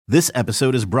This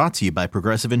episode is brought to you by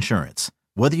Progressive Insurance.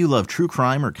 Whether you love true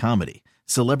crime or comedy,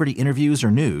 celebrity interviews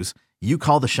or news, you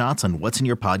call the shots on what's in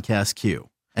your podcast queue.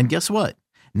 And guess what?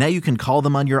 Now you can call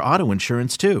them on your auto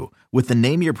insurance too with the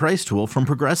Name Your Price tool from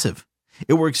Progressive.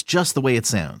 It works just the way it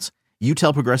sounds. You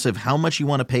tell Progressive how much you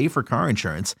want to pay for car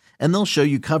insurance, and they'll show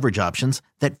you coverage options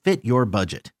that fit your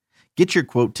budget. Get your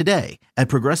quote today at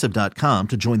Progressive.com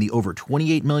to join the over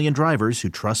 28 million drivers who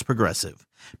trust Progressive.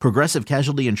 Progressive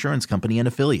Casualty Insurance Company and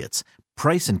Affiliates.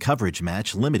 Price and coverage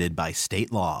match limited by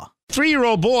state law.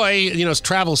 3-year-old boy, it's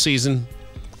travel season.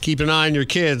 Keep an eye on your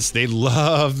kids. They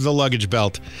love the luggage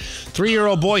belt.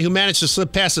 3-year-old boy who managed to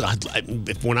slip past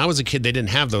it. When I was a kid, they didn't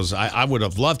have those. I would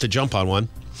have loved to jump on one.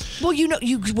 Well,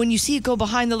 when you see it go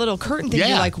behind the little curtain thing, you're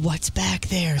like, what's back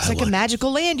there? It's like a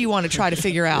magical land you want to try to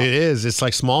figure out. It is. It's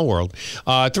like Small World.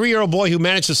 A 3-year-old boy who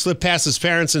managed to slip past his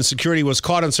parents and security was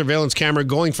caught on surveillance camera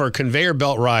going for a conveyor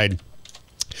belt ride.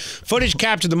 Footage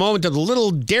captured the moment that the little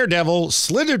daredevil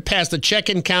slithered past the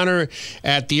check-in counter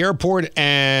at the airport,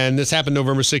 and this happened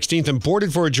November 16th, and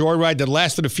boarded for a joyride that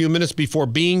lasted a few minutes before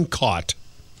being caught.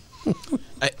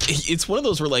 It's one of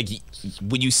those where,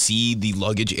 when you see the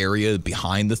luggage area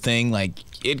behind the thing,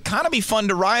 it'd kind of be fun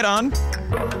to ride on.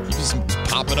 You just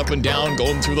pop it up and down,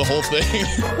 going through the whole thing.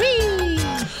 Whee!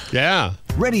 Yeah.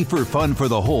 Ready for fun for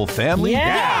the whole family?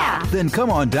 Yeah! Then come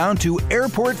on down to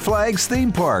Airport Flags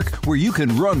Theme Park, where you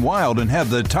can run wild and have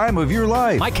the time of your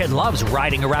life. My kid loves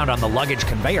riding around on the luggage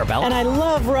conveyor belt. And I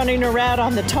love running around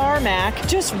on the tarmac,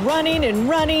 just running and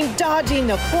running, dodging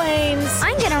the planes.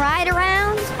 I'm going to ride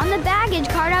around on the baggage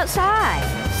cart outside.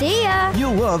 See ya.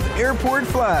 You'll love Airport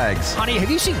Flags. Honey,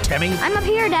 have you seen Timmy? I'm up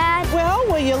here, Dad. Well,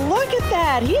 will you look at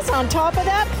that? He's on top of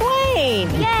that plane.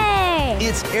 Yay!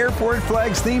 It's Airport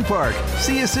Flags Theme Park.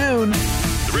 See you soon.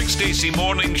 The Rick Stacy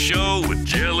Morning Show with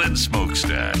Jill and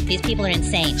Smokestack. These people are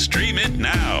insane. Stream it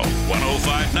now.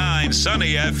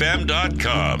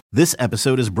 1059sunnyfm.com. This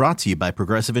episode is brought to you by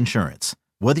Progressive Insurance.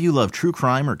 Whether you love true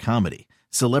crime or comedy,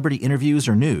 celebrity interviews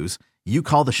or news, you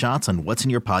call the shots on what's in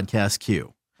your podcast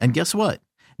queue. And guess what?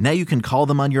 Now you can call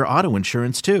them on your auto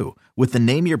insurance too with the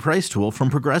Name Your Price tool from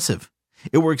Progressive.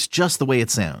 It works just the way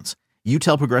it sounds. You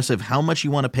tell Progressive how much you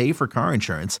want to pay for car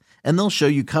insurance, and they'll show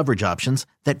you coverage options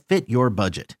that fit your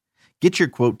budget. Get your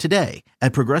quote today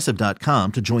at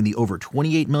Progressive.com to join the over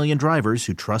 28 million drivers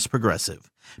who trust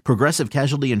Progressive. Progressive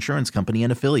Casualty Insurance Company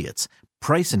and Affiliates.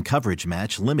 Price and coverage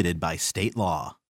match limited by state law.